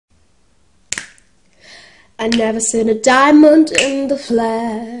I never seen a diamond in the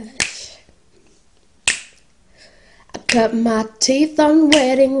flesh. I cut my teeth on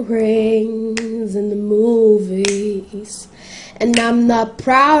wedding rings in the movies, and I'm not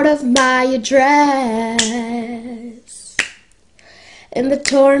proud of my address. In the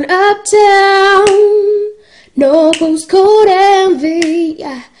torn up town, no postcode envy,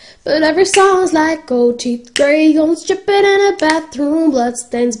 yeah. But every song's like gold teeth, grey gones dripping in a bathroom,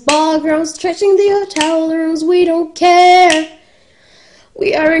 bloodstains, ball grounds, stretching the hotel rooms. We don't care.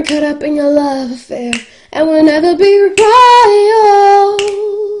 We aren't caught up in your love affair, and we'll never be royal.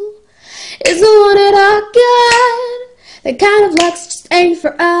 It's the one at our gut. That kind of luck's just ain't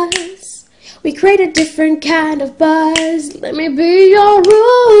for us. We create a different kind of buzz. Let me be your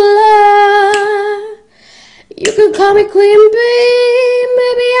ruler. You can call me Queen Bee,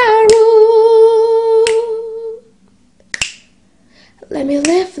 maybe I rule. Let me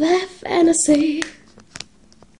live that fantasy.